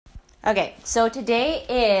Okay, so today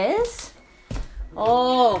is...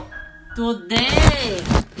 today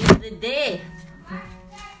is the day.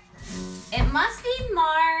 It must be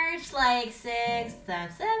March 6th,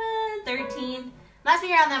 7th, 13th. Must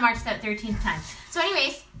be around that March 13th time. So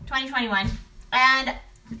anyways, 2021. And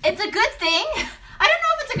it's a good thing. I don't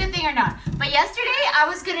know if it's a good thing or not. But yesterday I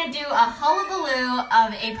was going to do a hullabaloo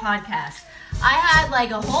of a podcast. I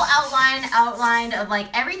had a whole outlined of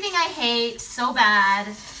everything I hate so bad.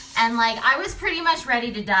 And I was pretty much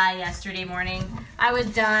ready to die yesterday morning. I was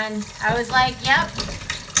done. I was like, yep,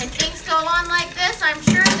 if things go on like this, I'm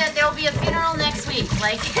sure that there'll be a funeral next week.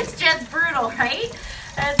 It's just brutal, right?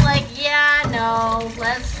 I was like, yeah, no,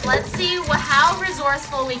 let's see how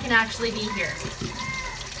resourceful we can actually be here.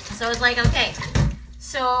 So I was like, okay,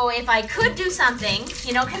 so if I could do something,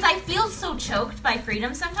 because I feel so choked by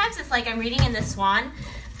freedom sometimes. It's like I'm reading in the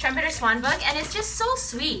Trumpeter Swan book, and it's just so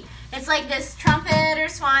sweet. It's like this trumpeter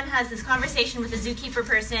swan has this conversation with a zookeeper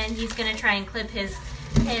person. He's going to try and clip his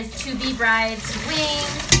to-be bride's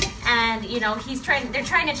wings. And, they're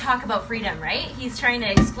trying to talk about freedom, right? He's trying to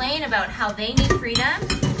explain about how they need freedom.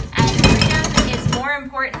 And freedom is more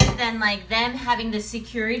important than, them having the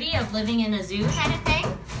security of living in a zoo kind of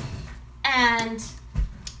thing. And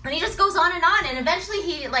he just goes on. And eventually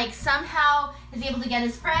he, somehow is able to get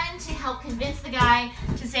his friend to help convince the guy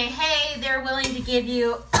to say, hey, they're willing to give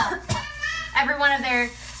you every one of their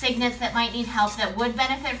cygnets that might need help that would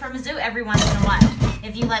benefit from a zoo every once in a while.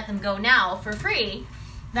 If you let them go now for free,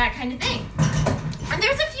 that kind of thing. And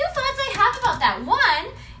there's a few thoughts I have about that.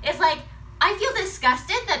 One is I feel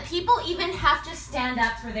disgusted that people even have to stand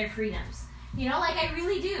up for their freedoms. I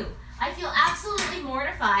really do. I feel absolutely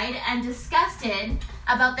mortified and disgusted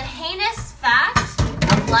about the heinous fact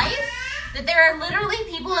of life that there are literally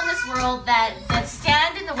people in this world that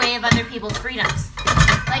stand in the way of other people's freedoms.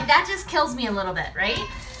 That just kills me a little bit, right?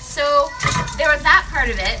 So there was that part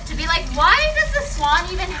of it, to be why does the swan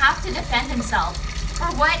even have to defend himself for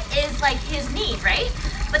what is his need, right?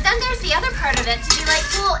 But then there's the other part of it, to be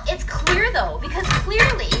well, it's clear though, because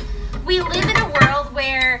clearly we live in a world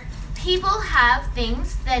where people have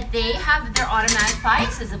things that they have their automatic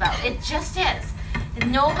biases about. It just is.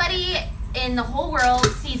 Nobody in the whole world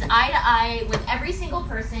sees eye to eye with every single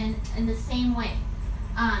person in the same way.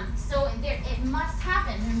 So it must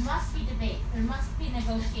happen. There must be debate. There must be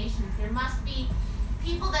negotiations. There must be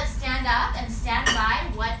people that stand up and stand by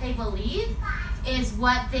what they believe is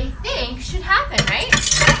what they think should happen, right?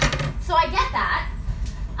 So I get that.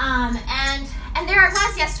 And there I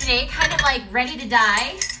was yesterday, kind of ready to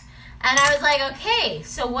die. And I was like, okay,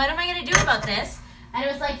 so what am I going to do about this? And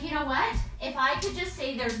it was like, you know what? If I could just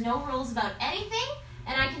say there's no rules about anything,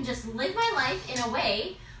 and I can just live my life in a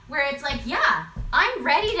way where it's yeah, I'm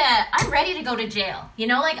ready to go to jail.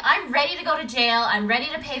 I'm ready to go to jail. I'm ready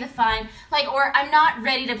to pay the fine. Or I'm not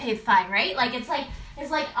ready to pay the fine, right? It's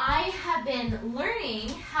I have been learning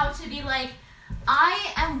how to be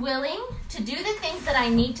I am willing to do the things that I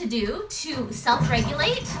need to do to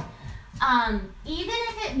self-regulate, even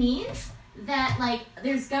if it means that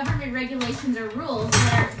there's government regulations or rules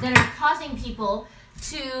that are causing people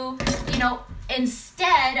to,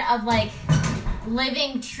 instead of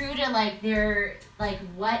living true to their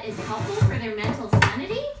what is helpful for their mental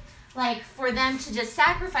sanity, for them to just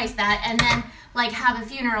sacrifice that and then have a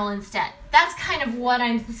funeral instead. That's kind of what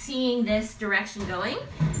I'm seeing this direction going,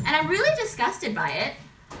 and I'm really disgusted by it.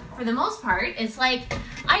 For the most part, it's I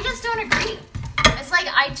just don't agree. It's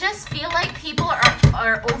I just feel people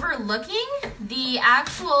are overlooking the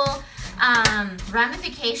actual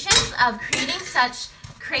ramifications of creating such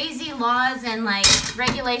crazy laws and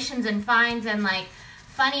regulations and fines and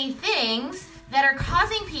funny things that are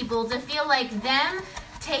causing people to feel them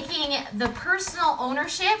taking the personal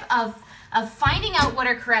ownership of finding out what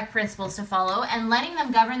are correct principles to follow and letting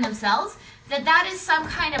them govern themselves, that is some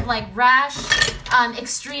kind of rash,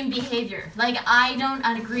 extreme behavior. I don't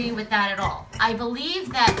agree with that at all. I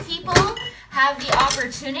believe that people have the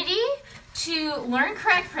opportunity to learn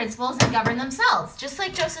correct principles and govern themselves, just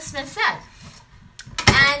like Joseph Smith said.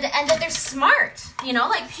 And that they're smart,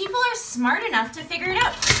 people are smart enough to figure it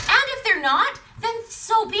out. And if they're not, then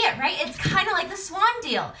so be it, right? It's kind of like the swan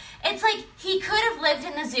deal. It's he could have lived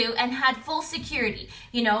in the zoo and had full security,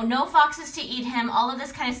 no foxes to eat him, all of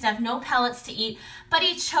this kind of stuff, no pellets to eat, but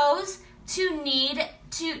he chose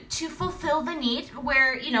to fulfill the need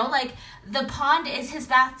where, the pond is his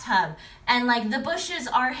bathtub and the bushes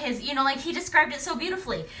are his, he described it so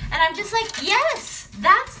beautifully. And I'm just yes,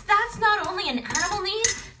 that's not only an animal need,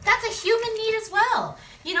 that's a human need as well.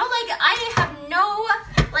 I have no,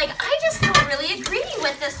 I just don't really agree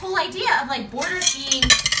with this whole idea of borders being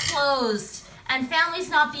closed and families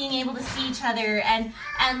not being able to see each other, and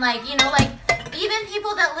like, you know, like even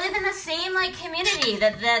people that live in the same like community,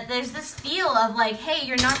 that there's this feel of like, hey,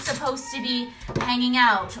 you're not supposed to be hanging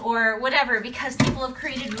out or whatever because people have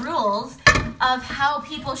created rules of how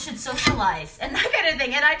people should socialize and that kind of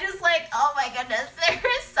thing. And I just like, oh my goodness, there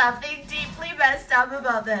is something deeply messed up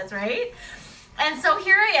about this, right? And so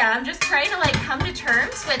here I am just trying to like come to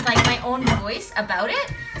terms with like my own voice about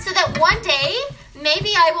it, so that one day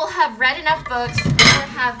maybe I will have read enough books or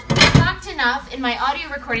have talked enough in my audio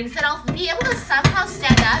recordings that I'll be able to somehow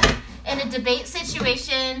stand up in a debate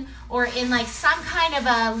situation or in like some kind of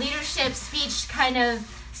a leadership speech kind of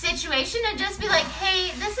situation and just be like,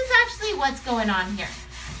 hey, this is actually what's going on here.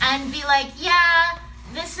 And be like, yeah,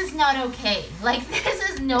 this is not okay. Like, this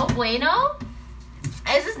is no bueno.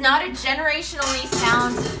 This is not a generationally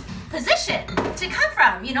sound position to come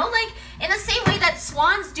from, you know, like in the same way that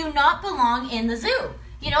swans do not belong in the zoo.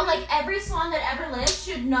 You know, like every swan that ever lived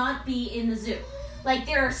should not be in the zoo. Like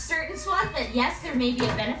there are certain swans that, yes, there may be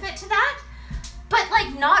a benefit to that, but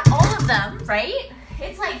like not all of them, right?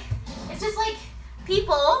 It's just like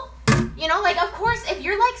people, you know, like of course if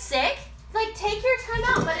you're like sick, like take your time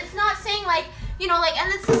out, but it's not saying like, you know, like,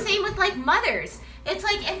 and it's the same with like mothers. It's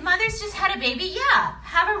like if mothers just had a baby, yeah,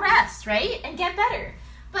 have a rest, right? And get better.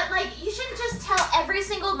 But like you shouldn't just tell every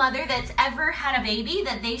single mother that's ever had a baby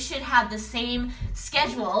that they should have the same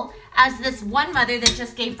schedule as this one mother that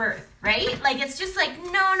just gave birth, right? Like it's just like,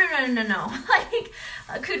 no. Like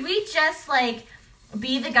could we just like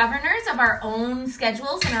be the governors of our own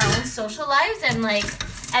schedules and our own social lives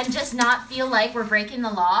and just not feel like we're breaking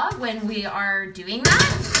the law when we are doing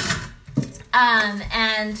that?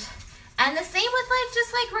 And the same with like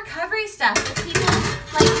just like recovery stuff, with people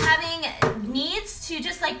like having needs to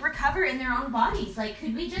just like recover in their own bodies. Like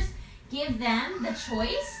could we just give them the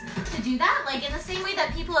choice to do that? Like in the same way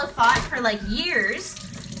that people have fought for like years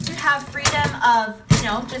to have freedom of, you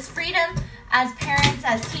know, just freedom as parents,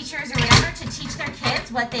 as teachers or whatever, to teach their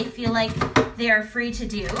kids what they feel like they are free to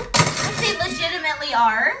do, which they legitimately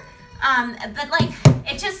are. But like,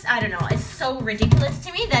 it just, I don't know, it's so ridiculous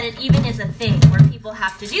to me that it even is a thing where people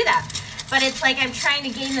have to do that. But it's like I'm trying to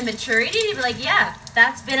gain the maturity to be like, yeah,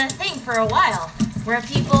 that's been a thing for a while, where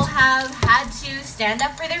people have had to stand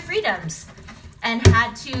up for their freedoms and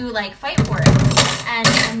had to like fight for it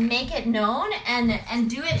and make it known and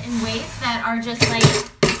do it in ways that are just like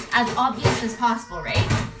as obvious as possible, right?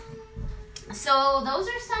 So those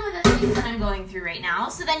are some of the things that I'm going through right now.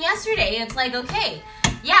 So then yesterday, it's like, okay,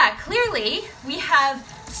 yeah, clearly we have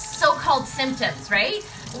so-called symptoms, right?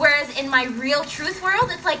 Whereas in my real truth world,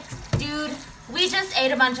 it's like, dude, we just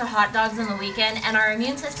ate a bunch of hot dogs on the weekend and our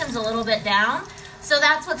immune system's a little bit down. So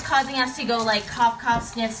that's what's causing us to go like cough, cough,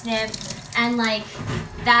 sniff, sniff. And like,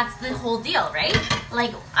 that's the whole deal, right?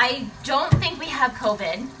 Like, I don't think we have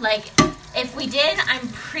COVID. Like, if we did, I'm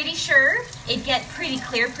pretty sure it'd get pretty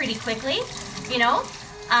clear pretty quickly, you know?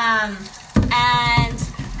 And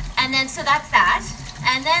then, so that's that.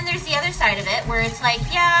 And then there's the other side of it where it's like,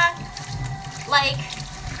 yeah, like,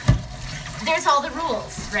 there's all the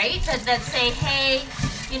rules, right? That say, hey,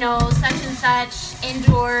 you know, such and such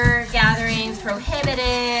indoor gatherings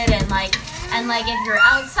prohibited, and like if you're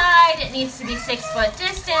outside, it needs to be 6 foot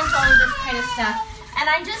distance, all of this kind of stuff. And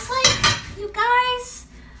I'm just like, you guys,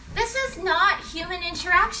 this is not human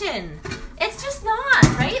interaction. It's just not,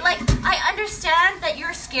 right? Like, I understand that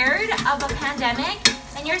you're scared of a pandemic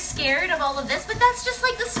and you're scared of all of this, but that's just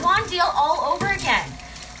like the swan deal all over again.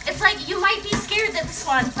 It's like, you might be scared that the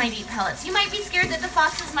swans might eat pellets. You might be scared that the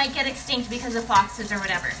foxes might get extinct because of foxes or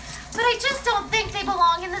whatever. But I just don't think they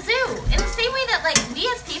belong in the zoo. In the same way that, like, we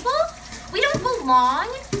as people, we don't belong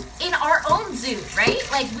in our own zoo, right?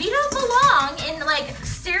 Like, we don't belong in, like,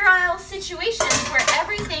 sterile situations where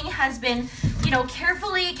everything has been, you know,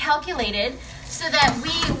 carefully calculated so that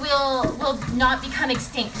we will not become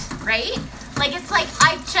extinct, right? Like, it's like,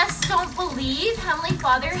 I just don't believe Heavenly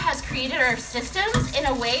Father has created our systems in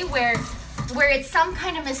a way where it's some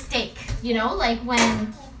kind of mistake, you know, like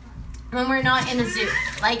when we're not in a zoo.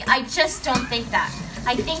 Like, I just don't think that.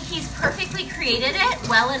 I think He's perfectly created it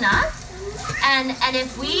well enough. And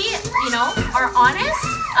if we, you know, are honest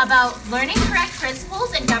about learning correct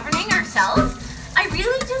principles and governing ourselves, I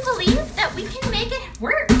really do believe that we can make it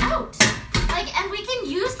work out. Like, and we can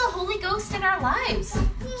use the Holy Ghost in our lives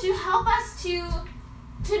to help us to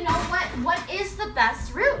know what is the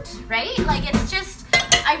best route, right? Like, it's just,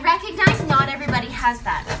 I recognize not everybody has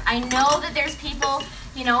that. I know that there's people,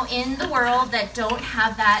 you know, in the world that don't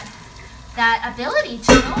have that ability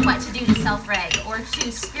to know what to do to self-reg or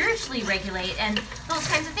to spiritually regulate and those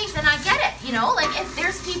kinds of things. And I get it, you know, like if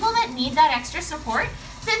there's people that need that extra support,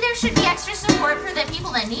 then there should be extra support for the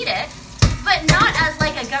people that need it, but not as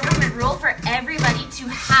like a government rule for everybody to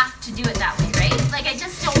have to do it that way, right? Like, I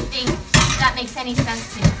just don't think that makes any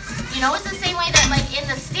sense to me. You know, it's the same way that, like, in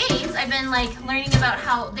the States, I've been, like, learning about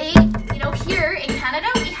how they, you know, here in Canada,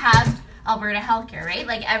 we have Alberta healthcare, right?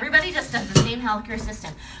 Like, everybody just does the same healthcare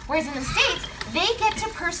system. Whereas in the States, they get to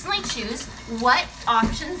personally choose what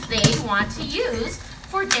options they want to use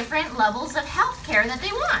for different levels of healthcare that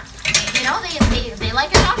they want. You know, they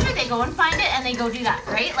like a doctor, they go and find it, and they go do that,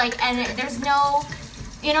 right? Like, and there's no,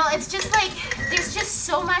 you know, it's just like, there's just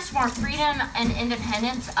so much more freedom and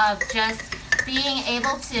independence of just being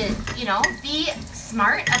able to, you know, be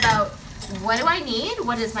smart about what do I need,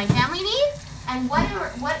 what does my family need, and what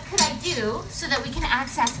could I do so that we can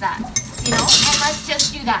access that, you know, and let's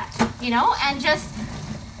just do that, you know, and just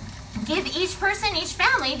give each person, each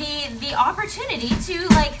family the opportunity to,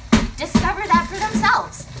 like, discover that for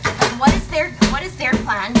themselves. What is their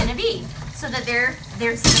plan going to be so that their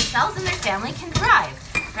themselves and their family can thrive,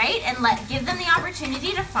 right? And give them the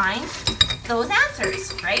opportunity to find those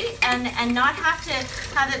answers, right? And not have to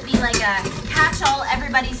have it be like a catch-all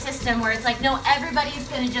everybody system where it's like, no, everybody's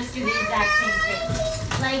going to just do the exact same thing.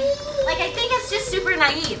 Like I think it's just super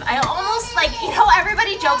naive. I almost, like, you know,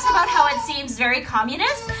 everybody jokes about how it seems very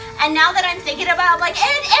communist, and now that I'm thinking about it, I'm like,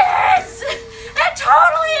 it is! It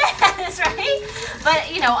totally is, right?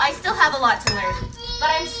 But, you know, I still have a lot to learn. But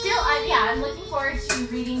I'm looking forward to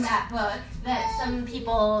reading that book that some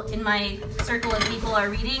people in my circle of people are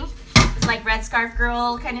reading. It's like Red Scarf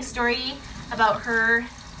Girl kind of story about her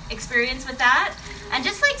experience with that. And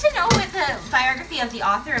just like to know what the biography of the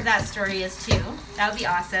author of that story is too. That would be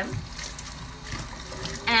awesome.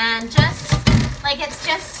 And just, like, it's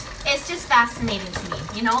just fascinating to me,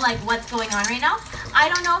 you know, like what's going on right now. I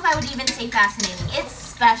don't know if I would even say fascinating. It's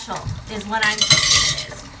special is what I'm saying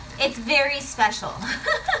it is. It's very special.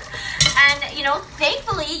 And, you know,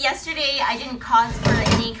 thankfully yesterday I didn't cause for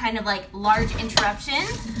any kind of like large interruption.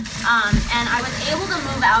 And I was able to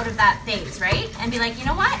move out of that phase, right? And be like, you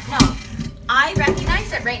know what? No, I recognize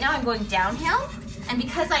that right now I'm going downhill. And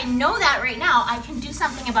because I know that right now, I can do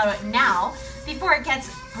something about it now before it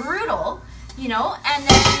gets brutal, you know,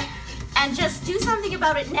 and just do something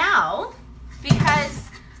about it now, because,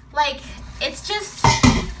 like, it's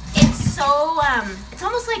so, it's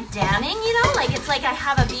almost like damming, you know, like, it's like I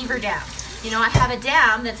have a beaver dam, you know, I have a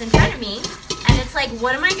dam that's in front of me, and it's like,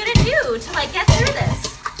 what am I going to do to, like, get through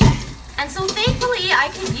this? And so thankfully I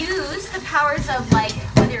could use the powers of, like,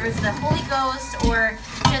 whether it was the Holy Ghost or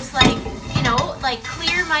just, like, you know, like,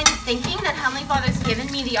 clear-minded thinking that Heavenly Father's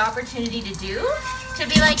given me the opportunity to do, to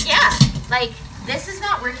be like, yeah, like, this is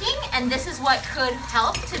not working, and this is what could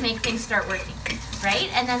help to make things start working, right?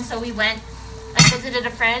 And then so we went, I visited a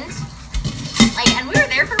friend, like, and we were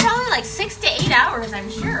there for probably like 6 to 8 hours, I'm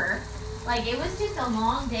sure. Like, it was just a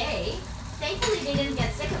long day. Thankfully, they didn't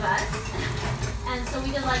get sick of us, and so we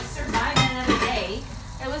could, like, survive another day.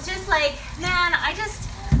 It was just like, man,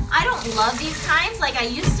 I don't love these times. Like, I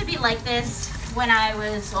used to be like this when I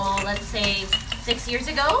was, let's say 6 years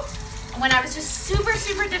ago, when I was just super,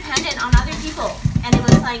 super dependent on other people. And it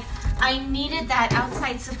was like, I needed that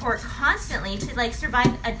outside support constantly to, like,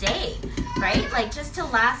 survive a day, right? Like, just to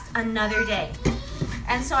last another day.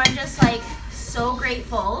 And so I'm just, like, so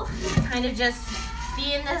grateful to kind of just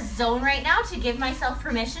be in this zone right now, to give myself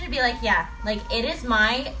permission to be like, yeah, like, it is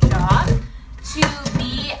my job to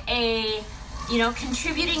be a, you know,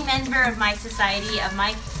 contributing member of my society, of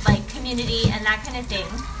my, like, community and that kind of thing.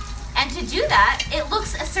 And to do that, it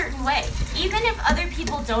looks a certain way, even if other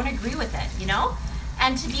people don't agree with it, you know?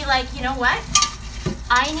 And to be like, you know what?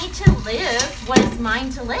 I need to live what is mine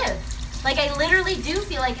to live. Like, I literally do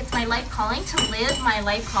feel like it's my life calling to live my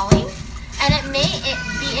life calling. And it may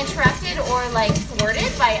be interrupted or, like,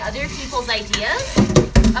 thwarted by other people's ideas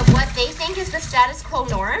of what they think is the status quo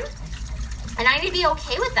norm. And I need to be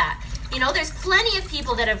okay with that. You know, there's plenty of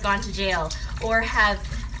people that have gone to jail or have,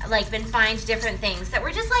 like, been fined different things that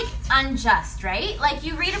were just, like, unjust, right? Like,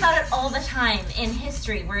 you read about it all the time in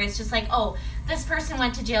history where it's just like, oh, this person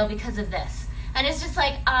went to jail because of this. And it's just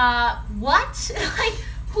like, what? Like,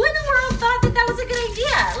 who in the world thought that that was a good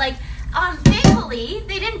idea? Like, thankfully,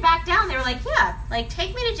 they didn't back down. They were like, yeah, like,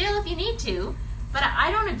 take me to jail if you need to, but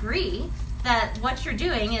I don't agree that what you're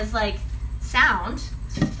doing is, like, sound.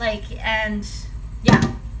 Like, and,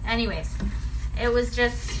 yeah. Anyways, it was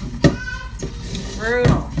just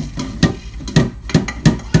brutal.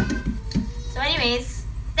 So anyways,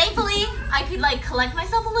 thankfully, I could, like, collect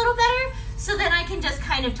myself a little better, so then I can just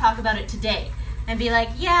kind of talk about it today and be like,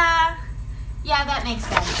 yeah, that makes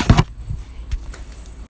sense.